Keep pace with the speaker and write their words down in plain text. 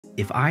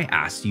If I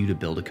asked you to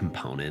build a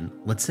component,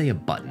 let's say a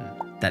button,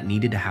 that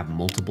needed to have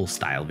multiple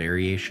style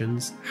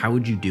variations, how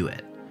would you do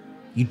it?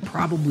 You'd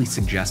probably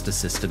suggest a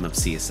system of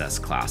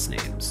CSS class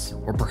names,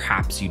 or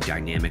perhaps you'd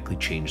dynamically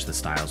change the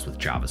styles with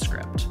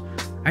JavaScript.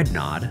 I'd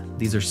nod,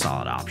 these are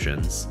solid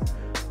options.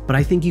 But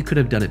I think you could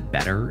have done it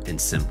better and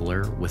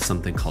simpler with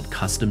something called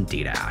custom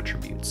data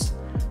attributes.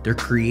 They're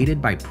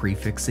created by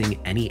prefixing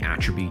any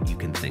attribute you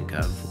can think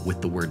of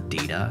with the word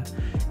data,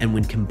 and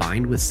when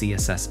combined with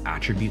CSS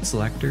attribute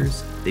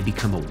selectors, they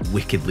become a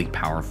wickedly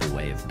powerful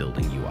way of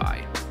building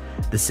UI.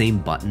 The same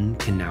button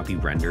can now be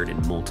rendered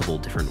in multiple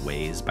different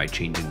ways by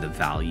changing the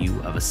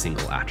value of a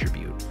single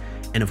attribute.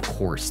 And of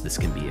course, this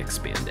can be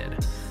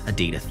expanded. A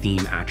data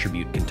theme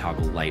attribute can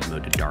toggle light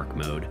mode to dark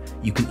mode.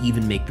 You can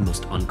even make the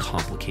most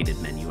uncomplicated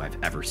menu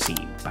I've ever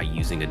seen by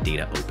using a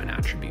data open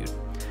attribute.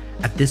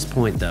 At this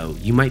point though,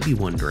 you might be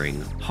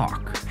wondering,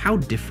 Hawk, how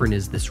different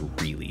is this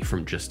really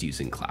from just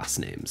using class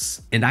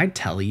names? And I'd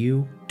tell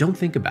you, don't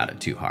think about it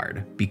too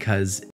hard, because